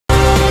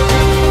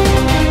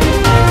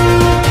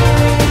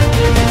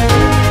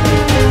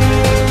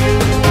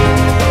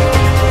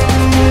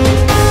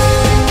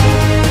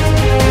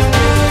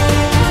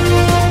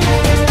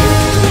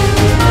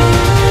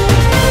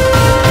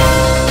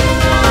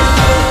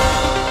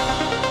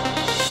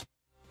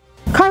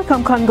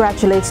CARICOM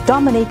congratulates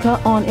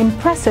Dominica on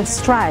impressive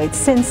strides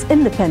since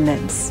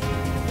independence.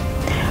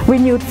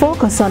 Renewed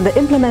focus on the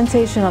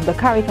implementation of the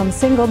CARICOM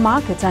single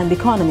market and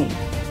economy.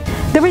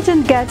 The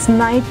region gets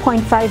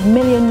 $9.5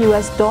 million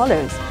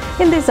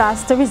in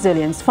disaster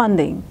resilience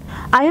funding.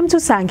 I am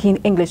Tusankin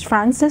English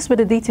Francis with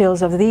the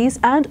details of these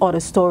and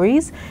other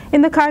stories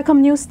in the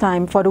CARICOM News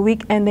Time for the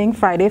week ending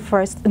Friday,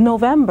 1st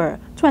November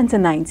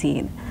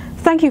 2019.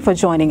 Thank you for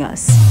joining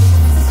us.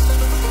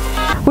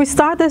 We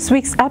start this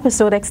week's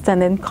episode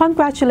extending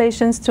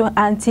congratulations to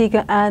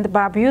Antigua and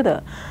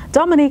Barbuda,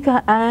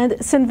 Dominica and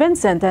St.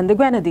 Vincent and the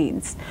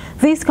Grenadines.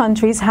 These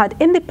countries had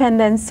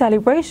independence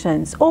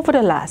celebrations over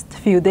the last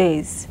few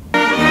days.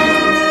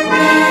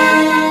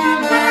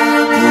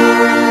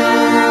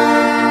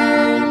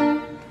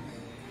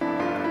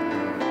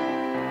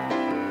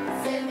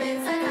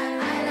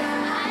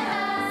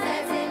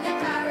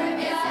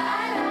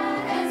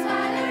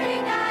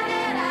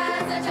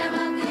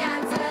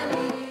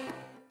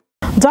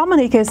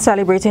 Dominica is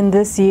celebrating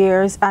this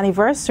year's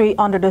anniversary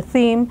under the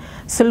theme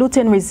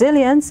Saluting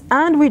Resilience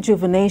and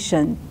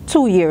Rejuvenation,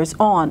 2 years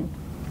on.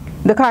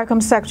 The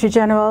CARICOM Secretary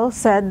General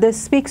said this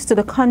speaks to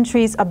the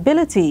country's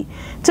ability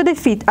to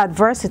defeat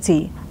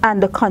adversity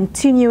and the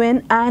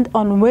continuing and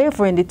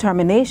unwavering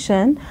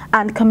determination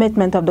and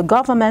commitment of the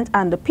government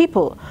and the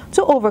people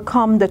to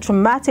overcome the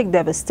traumatic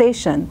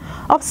devastation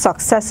of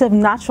successive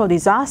natural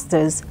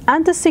disasters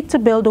and to seek to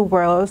build the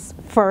world's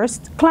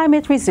first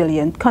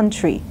climate-resilient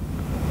country.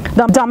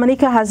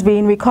 Dominica has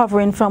been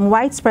recovering from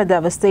widespread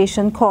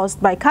devastation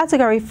caused by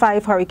Category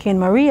 5 Hurricane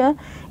Maria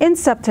in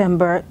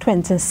September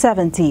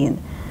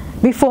 2017.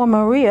 Before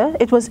Maria,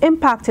 it was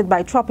impacted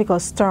by Tropical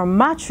Storm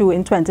Matthew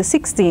in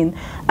 2016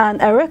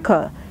 and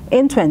Erika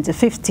in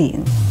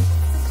 2015.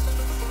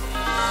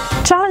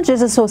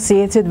 Challenges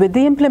associated with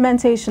the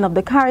implementation of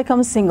the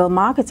CARICOM single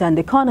market and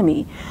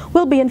economy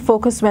will be in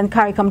focus when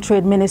CARICOM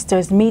trade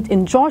ministers meet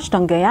in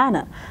Georgetown,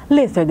 Guyana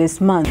later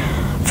this month.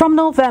 From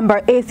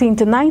November 18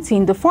 to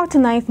 19, the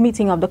 49th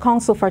meeting of the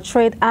Council for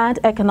Trade and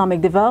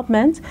Economic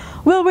Development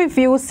will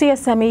review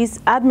CSME's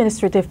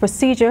administrative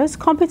procedures,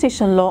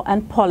 competition law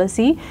and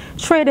policy,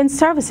 trade and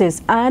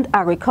services, and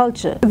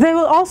agriculture. They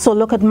will also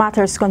look at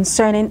matters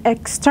concerning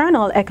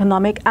external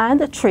economic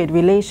and trade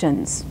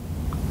relations.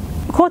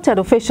 Quoted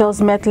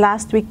officials met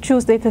last week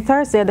Tuesday to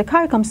Thursday at the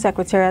CARICOM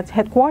Secretariat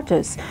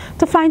headquarters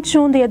to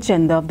fine-tune the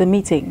agenda of the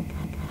meeting.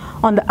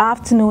 On the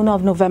afternoon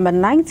of November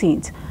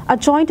 19th, a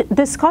joint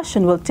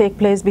discussion will take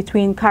place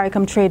between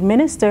CARICOM trade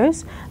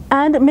ministers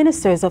and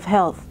ministers of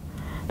health.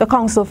 The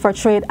Council for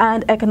Trade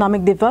and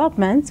Economic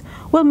Development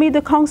will meet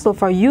the Council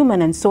for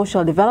Human and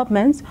Social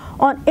Development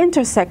on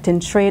intersecting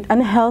trade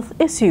and health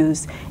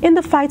issues in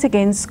the fight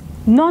against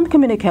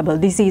non-communicable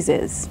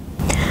diseases.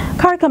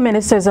 CARICOM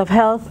Ministers of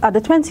Health at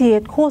the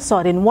 28th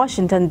COSOD in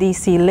Washington,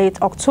 D.C.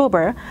 late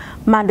October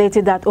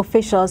mandated that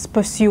officials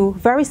pursue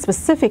very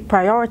specific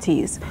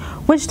priorities,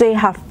 which they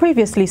have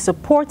previously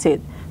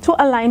supported, to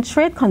align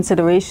trade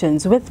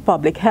considerations with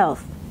public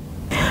health.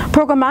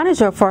 Program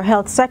Manager for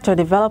Health Sector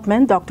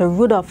Development, Dr.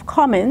 Rudolph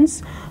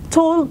Cummins,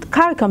 told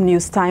CARICOM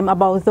News Time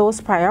about those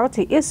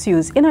priority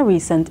issues in a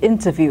recent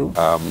interview.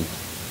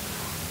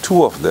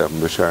 Two of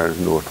them, which are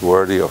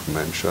noteworthy of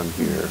mention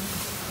here,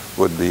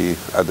 would be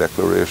a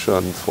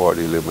declaration for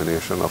the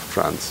elimination of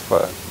trans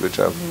fat, which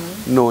have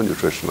no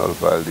nutritional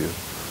value,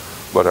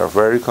 but are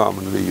very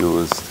commonly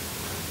used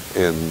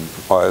in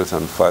oils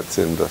and fats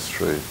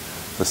industry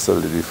to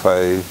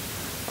solidify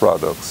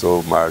products.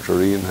 So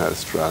margarine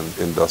has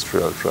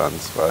industrial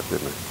trans fat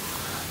in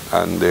it.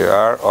 And there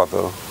are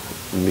other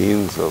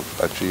means of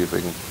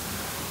achieving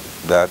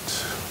that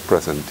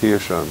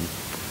presentation.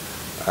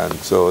 And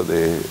so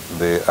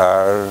they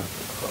are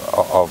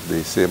of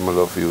the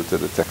similar view to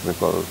the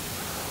technical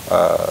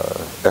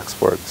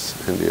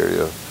experts in the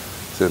area,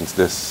 since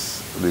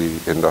the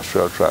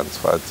industrial trans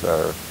fats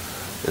are,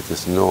 it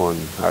is known,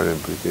 are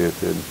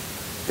implicated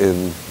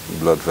in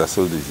blood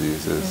vessel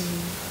diseases,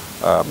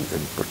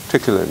 in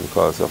particular in the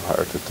cause of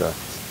heart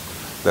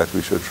attacks, that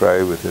we should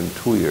try within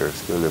 2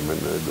 years to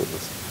eliminate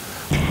those.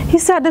 He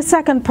said the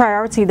second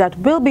priority that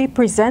will be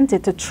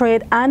presented to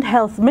trade and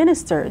health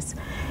ministers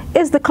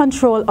is the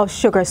control of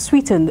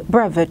sugar-sweetened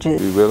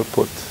beverages. We will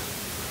put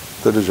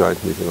to the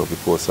joint meeting of the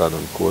COSOD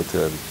and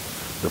COTEN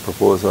the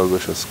proposal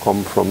which has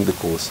come from the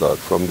COSOD,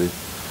 from the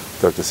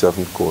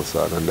 37th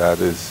COSOD, and that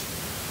is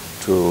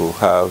to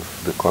have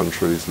the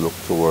countries look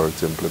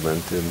towards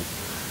implementing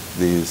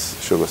these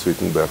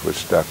sugar-sweetened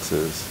beverage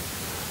taxes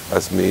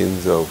as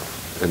means of,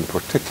 in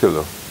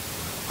particular,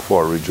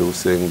 for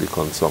reducing the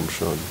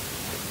consumption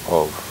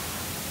of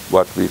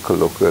what we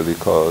colloquially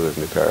call in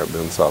the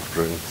Caribbean soft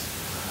drinks,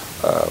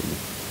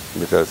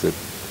 because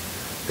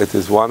it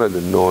is one of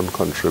the known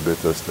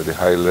contributors to the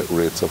high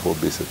rates of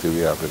obesity we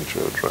have in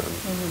children.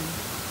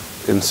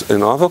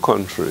 In other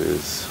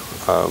countries,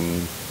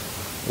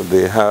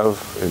 they have,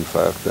 in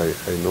fact, I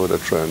know the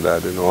trend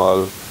that in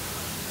all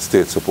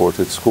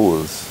state-supported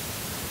schools,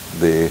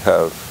 they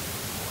have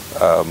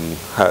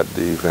had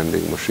the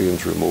vending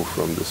machines removed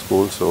from the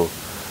school, so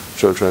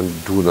children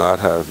do not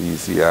have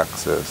easy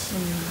access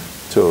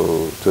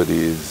to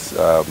these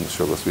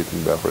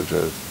sugar-sweetened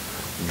beverages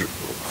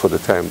for the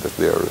time that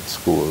they are at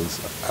schools.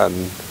 And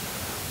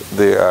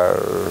there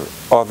are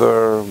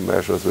other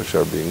measures which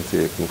are being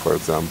taken, for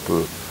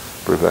example,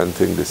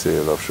 preventing the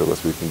sale of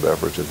sugar-sweetened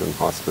beverages in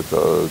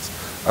hospitals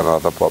and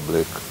other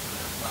public,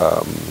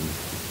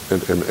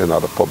 in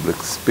other public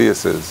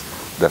spaces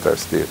that are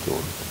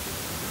state-owned.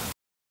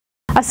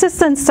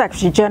 Assistant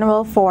Secretary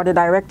General for the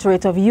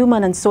Directorate of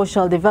Human and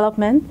Social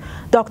Development,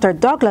 Dr.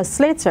 Douglas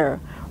Slater,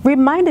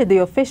 reminded the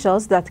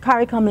officials that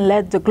CARICOM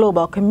led the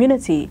global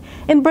community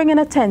in bringing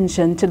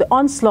attention to the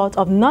onslaught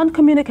of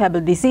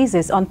non-communicable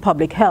diseases on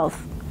public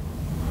health.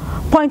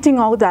 Pointing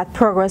out that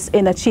progress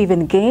in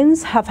achieving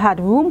gains have had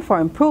room for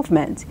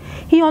improvement,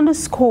 he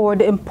underscored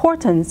the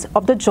importance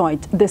of the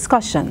joint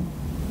discussion.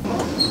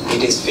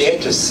 It is fair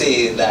to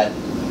say that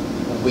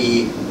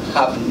we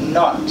have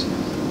not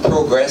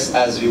progressed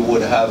as we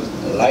would have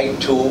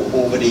liked to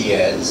over the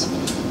years,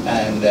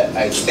 and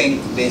I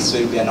think this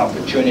will be an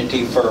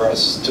opportunity for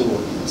us to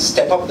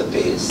step up the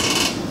pace,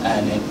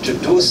 and to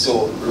do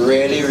so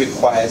really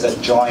requires a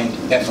joint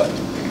effort.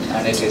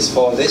 And it is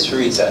for this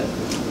reason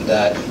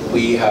that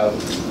we have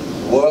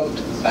worked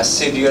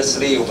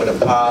assiduously over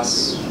the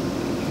past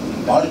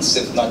months,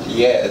 if not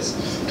years,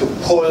 to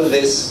pull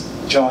this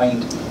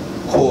joint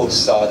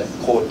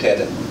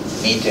quoted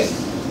meeting.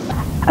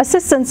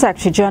 Assistant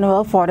Secretary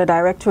General for the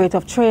Directorate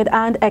of Trade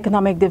and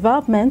Economic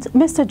Development,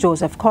 Mr.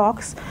 Joseph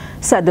Cox,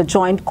 said the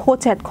joint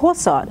quartet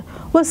COSAD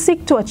will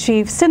seek to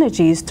achieve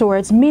synergies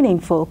towards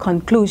meaningful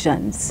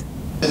conclusions.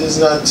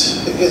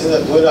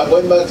 We're not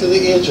going back to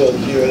the age-old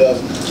period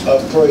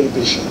of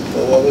prohibition,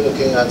 but what we're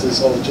looking at is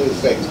how to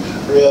effect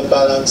real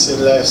balance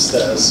in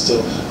lifestyles to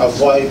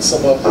avoid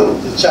some of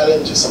the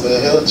challenges, some of the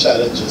health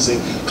challenges,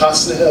 the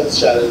costly health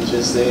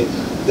challenges, the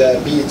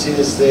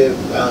diabetes, the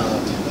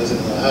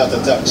heart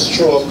attack,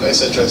 stroke,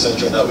 etc.,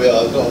 that we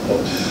all know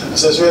about.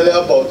 So it's really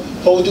about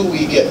how do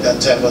we get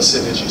that type of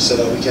synergy so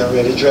that we can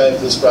really drive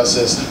this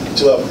process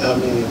to a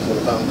meaningful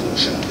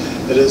conclusion.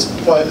 It is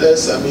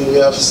pointless. I mean, we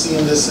have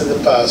seen this in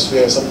the past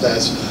where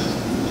sometimes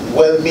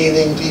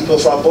well-meaning people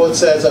from both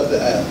sides of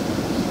the aisle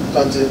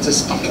continue to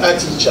speak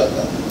at each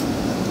other.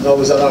 Now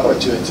is an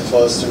opportunity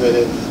for us to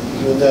really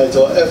unite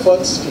our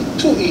efforts, speak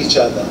to each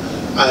other,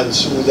 and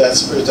through that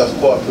spirit of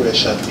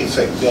cooperation,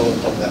 effect the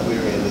outcome that we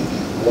really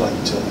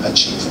want to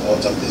achieve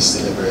out of this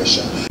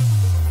deliberation.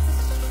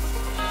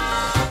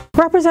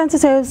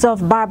 Representatives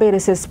of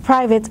Barbados'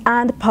 private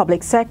and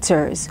public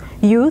sectors,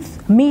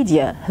 youth,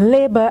 media,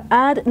 labor,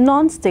 and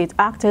non-state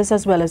actors,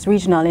 as well as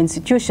regional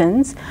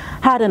institutions,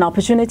 had an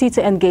opportunity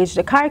to engage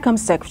the CARICOM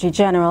Secretary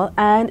General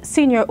and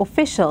senior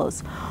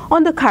officials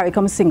on the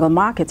CARICOM single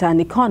market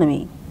and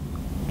economy.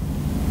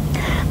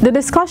 The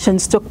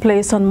discussions took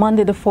place on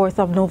Monday, the 4th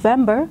of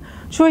November,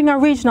 during a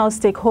regional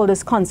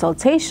stakeholders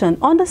consultation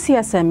on the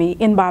CSME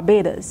in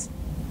Barbados.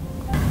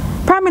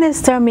 Prime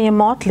Minister Mia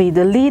Mottley,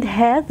 the lead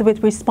head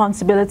with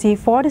responsibility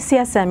for the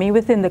CSME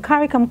within the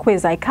CARICOM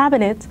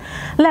quasi-cabinet,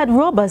 led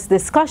robust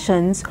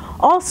discussions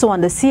also on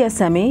the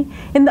CSME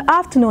in the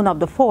afternoon of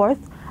the 4th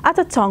at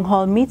a town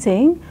hall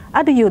meeting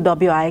at the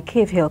UWI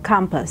Cave Hill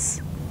campus.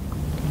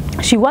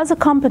 She was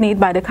accompanied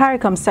by the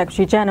CARICOM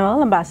Secretary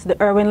General, Ambassador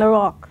Erwin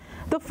LaRocque.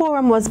 The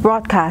forum was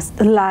broadcast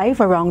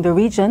live around the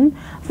region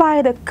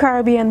via the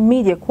Caribbean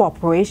Media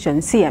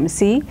Corporation,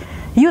 CMC,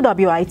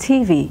 UWI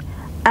TV,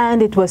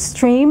 and it was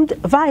streamed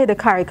via the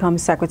CARICOM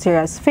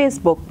Secretariat's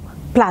Facebook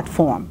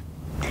platform.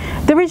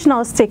 The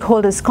regional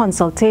stakeholders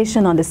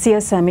consultation on the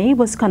CSME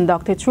was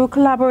conducted through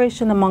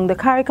collaboration among the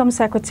CARICOM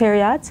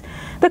Secretariat,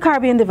 the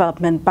Caribbean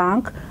Development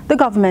Bank, the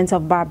Government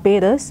of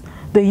Barbados,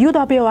 the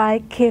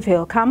UWI Cave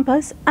Hill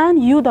campus, and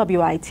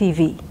UWI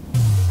TV.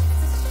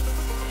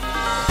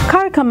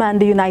 CARICOM and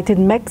the United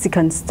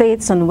Mexican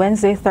States on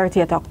Wednesday,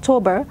 30th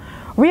October,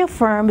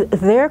 reaffirmed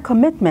their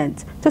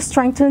commitment to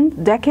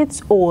strengthen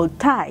decades-old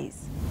ties.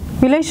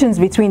 Relations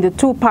between the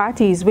two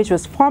parties, which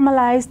was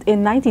formalized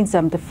in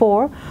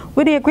 1974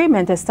 with the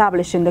agreement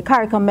establishing the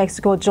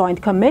CARICOM-Mexico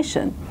Joint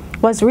Commission,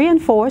 was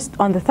reinforced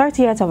on the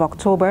 30th of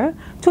October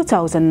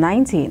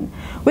 2019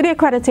 with the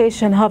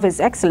accreditation of His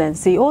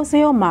Excellency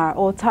Jose Omar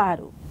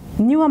Hurtado,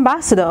 new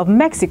ambassador of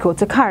Mexico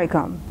to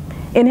CARICOM.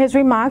 In his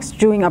remarks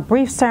during a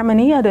brief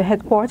ceremony at the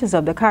headquarters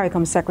of the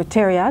CARICOM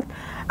Secretariat,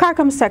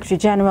 CARICOM Secretary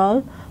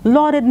General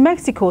lauded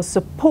Mexico's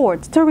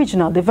support to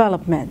regional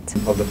development.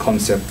 Of the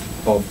concept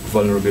of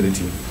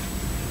vulnerability.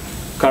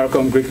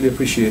 CARICOM greatly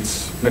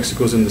appreciates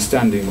Mexico's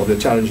understanding of the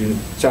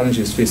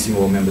challenges facing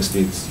our member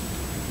states.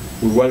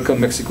 We welcome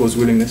Mexico's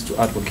willingness to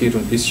advocate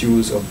on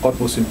issues of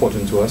utmost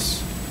importance to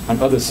us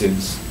and other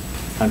SIDs,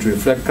 and to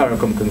reflect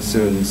CARICOM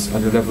concerns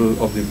at the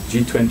level of the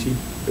G20,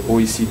 the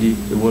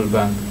OECD, the World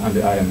Bank, and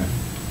the IMF.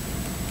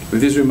 With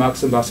these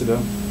remarks, Ambassador,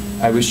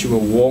 I wish you a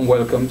warm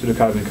welcome to the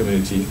Caribbean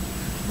community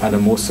and a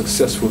most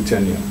successful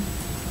tenure.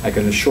 I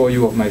can assure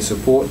you of my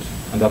support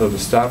and that of the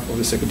staff of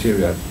the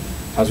Secretariat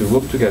as we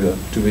work together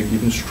to make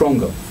even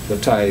stronger the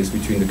ties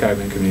between the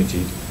Caribbean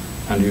community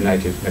and the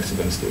United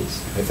Mexican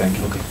States. I thank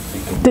you. Okay.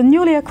 Thank you. The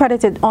newly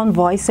accredited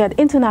envoy said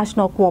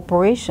international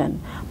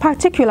cooperation,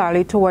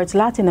 particularly towards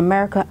Latin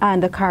America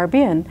and the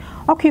Caribbean,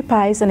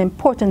 occupies an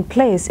important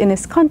place in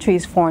his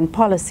country's foreign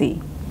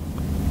policy.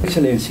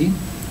 Excellency,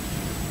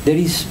 there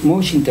is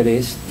much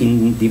interest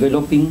in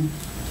developing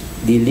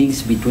the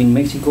links between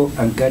Mexico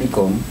and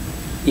CARICOM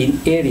in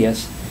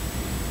areas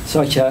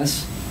such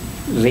as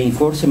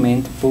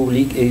reinforcement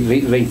public,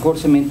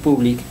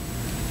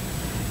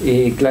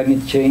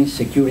 climate change,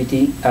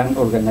 security, and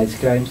organized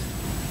crimes,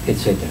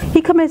 etc.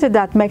 He committed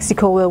that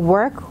Mexico will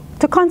work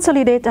to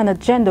consolidate an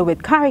agenda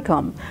with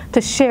CARICOM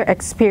to share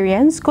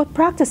experience, good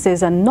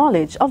practices, and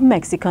knowledge of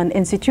Mexican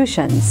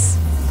institutions.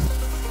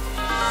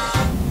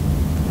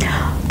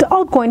 The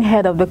outgoing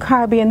head of the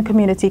Caribbean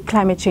Community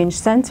Climate Change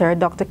Center,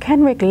 Dr.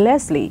 Kenrick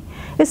Leslie,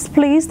 is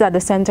pleased that the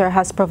center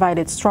has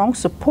provided strong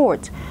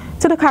support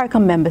to the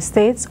CARICOM member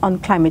states on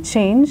climate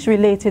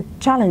change-related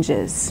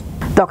challenges.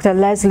 Dr.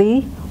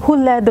 Leslie, who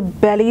led the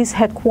Belize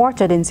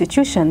headquartered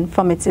institution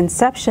from its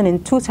inception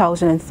in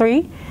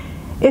 2003,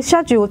 is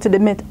scheduled to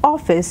demit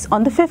office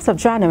on the 5th of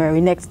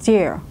January next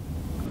year.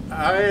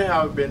 I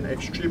have been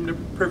extremely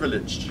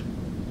privileged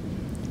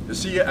to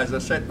see, as I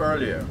said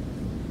earlier,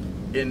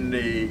 in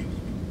the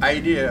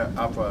idea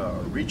of a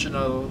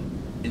regional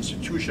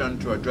institution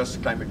to address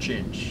climate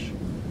change.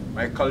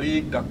 My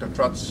colleague, Dr.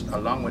 Trotz,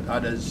 along with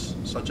others,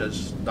 such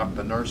as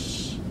Dr.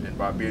 Nurse in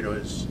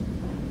Barbados,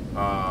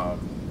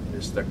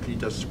 Mr.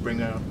 Cletus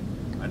Springer,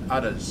 and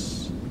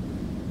others,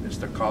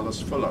 Mr.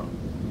 Carlos Fuller,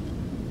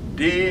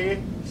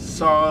 they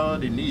saw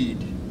the need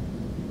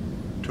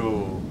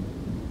to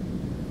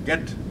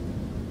get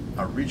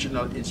a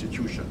regional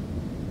institution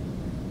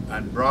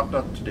and brought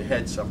that to the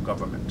heads of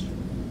government.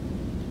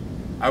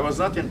 I was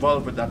not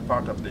involved with that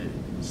part of the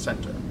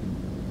center.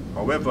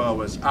 However, I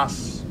was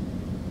asked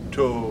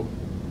to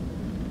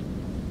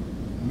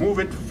move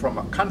it from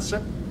a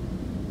concept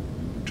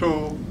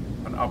to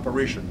an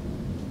operation.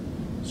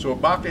 So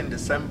back in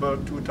December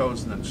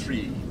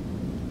 2003,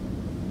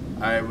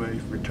 I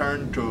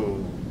returned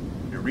to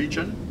the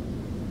region,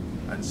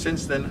 and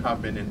since then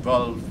have been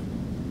involved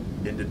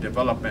in the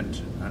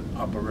development and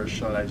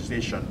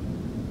operationalization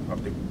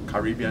of the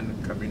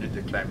Caribbean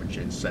Community Climate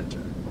Change Center.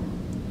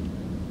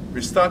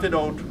 We started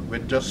out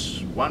with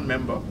just one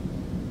member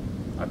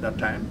at that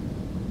time,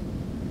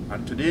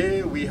 and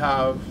today we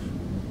have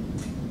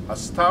a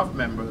staff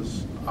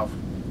members of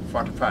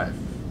 45,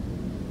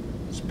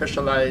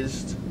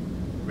 specialized,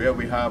 where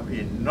we have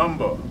a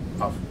number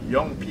of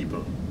young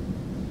people,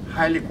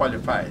 highly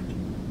qualified.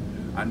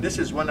 And this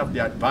is one of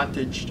the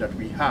advantages that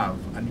we have,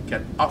 and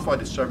can offer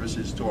the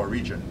services to our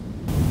region.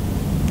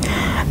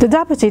 The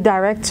Deputy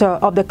Director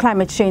of the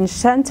Climate Change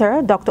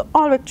Center, Dr.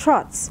 Ulrich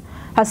Trotz,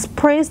 has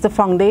praised the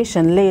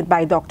foundation laid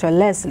by Dr.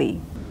 Leslie.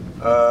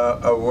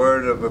 A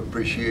word of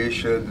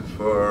appreciation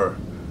for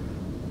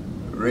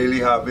really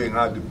having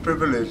had the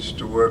privilege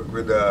to work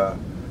with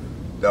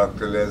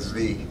Dr.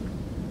 Leslie,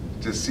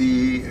 to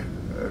see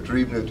a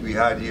dream that we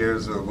had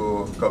years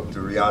ago come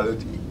to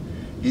reality.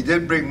 He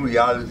did bring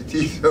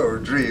reality to our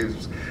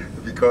dreams,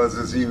 because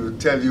as he would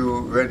tell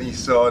you, when he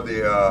saw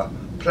the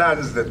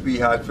plans that we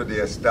had for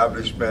the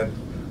establishment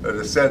of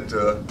the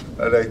center,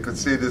 and I could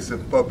say this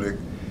in public,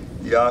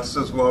 he asked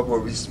us what were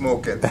we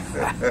smoking.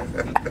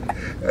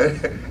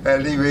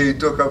 Anyway, he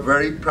took a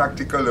very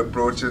practical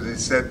approach, and he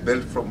said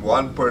built from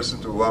one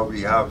person to what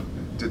we have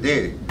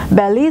today.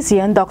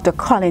 Belizean Dr.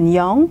 Colin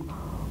Young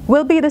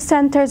will be the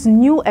center's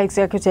new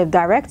executive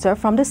director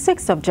from the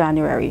 6th of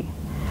January.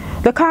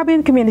 The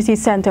Caribbean Community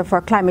Center for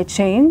Climate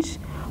Change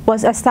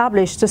was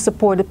established to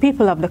support the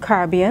people of the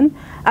Caribbean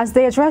as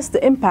they address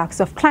the impacts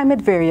of climate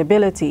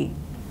variability.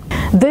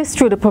 This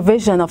through the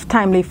provision of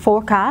timely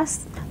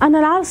forecasts and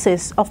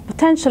analysis of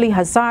potentially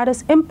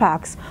hazardous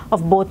impacts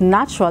of both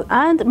natural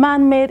and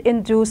man-made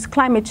induced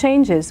climate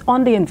changes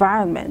on the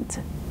environment.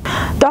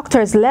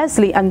 Doctors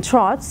Leslie and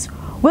Trotz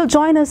will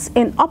join us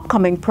in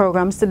upcoming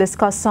programs to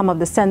discuss some of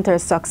the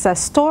center's success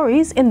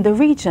stories in the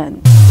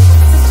region.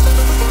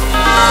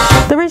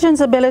 The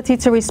region's ability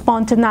to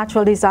respond to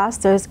natural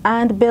disasters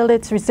and build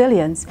its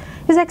resilience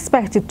is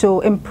expected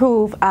to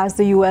improve as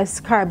the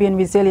U.S. Caribbean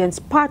Resilience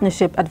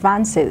Partnership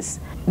advances.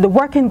 The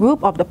working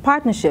group of the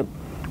partnership,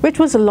 which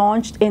was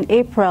launched in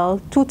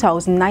April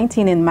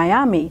 2019 in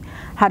Miami,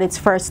 had its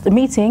first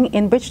meeting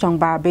in Bridgetown,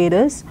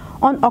 Barbados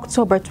on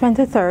October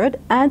 23rd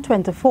and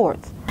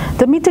 24th.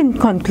 The meeting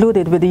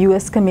concluded with the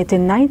U.S.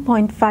 committing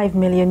 $9.5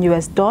 million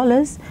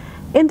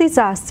in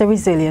disaster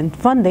resilient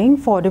funding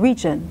for the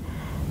region.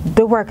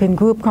 The working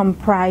group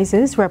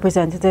comprises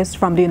representatives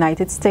from the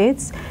United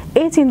States,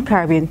 18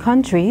 Caribbean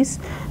countries,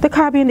 the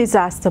Caribbean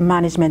Disaster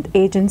Management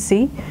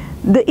Agency,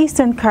 the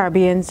Eastern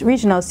Caribbean's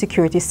Regional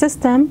Security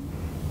System,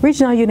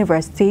 regional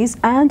universities,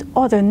 and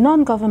other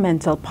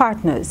non-governmental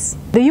partners.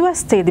 The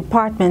U.S. State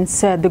Department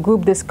said the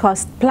group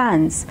discussed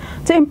plans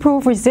to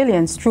improve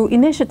resilience through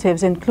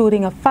initiatives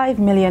including a $5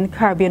 million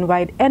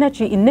Caribbean-wide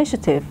energy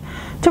initiative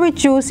to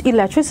reduce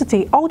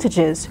electricity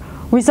outages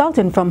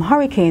resulting from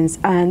hurricanes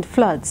and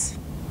floods.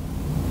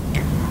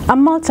 A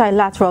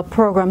multilateral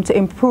program to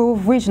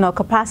improve regional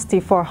capacity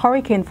for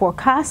hurricane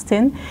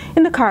forecasting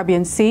in the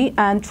Caribbean Sea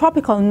and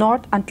tropical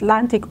North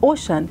Atlantic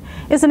Ocean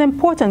is an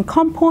important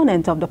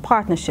component of the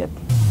partnership.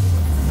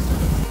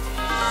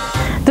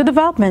 The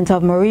development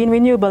of marine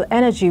renewable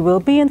energy will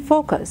be in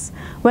focus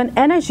when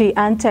energy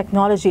and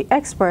technology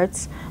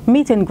experts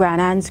meet in Grand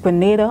Anse,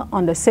 Grenada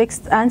on the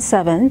 6th and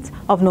 7th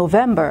of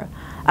November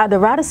at the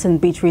Radisson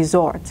Beach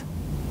Resort.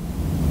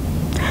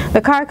 The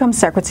CARICOM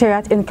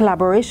Secretariat, in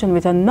collaboration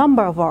with a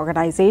number of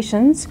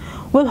organizations,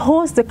 will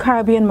host the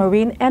Caribbean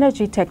Marine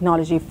Energy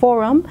Technology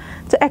Forum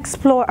to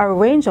explore a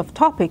range of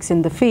topics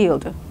in the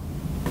field.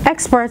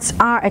 Experts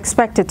are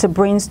expected to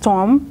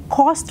brainstorm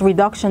cost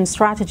reduction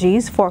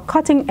strategies for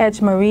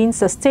cutting-edge marine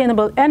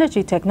sustainable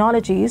energy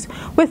technologies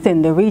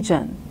within the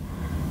region.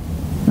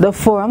 The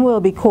forum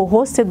will be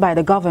co-hosted by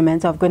the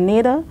Government of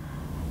Grenada,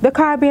 the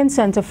Caribbean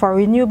Center for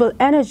Renewable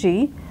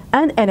Energy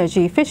and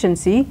Energy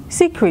Efficiency,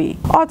 CCRE.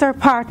 Other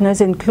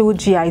partners include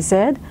GIZ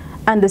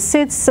and the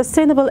SIDS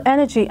Sustainable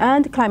Energy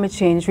and Climate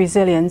Change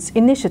Resilience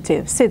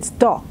Initiative,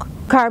 SIDS-DOC.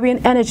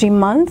 Caribbean Energy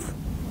Month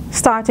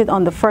started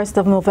on the 1st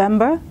of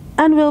November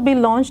and will be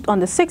launched on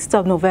the 6th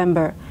of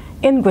November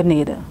in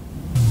Grenada.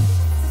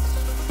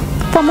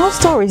 For more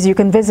stories, you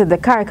can visit the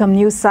CARICOM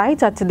news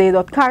site at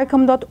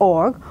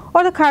today.caricom.org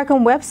or the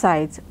CARICOM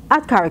website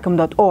at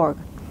caricom.org.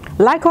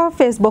 Like our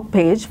Facebook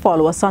page,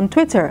 follow us on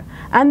Twitter,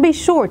 and be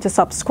sure to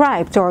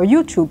subscribe to our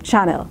YouTube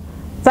channel.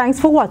 Thanks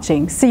for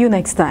watching. See you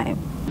next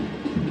time.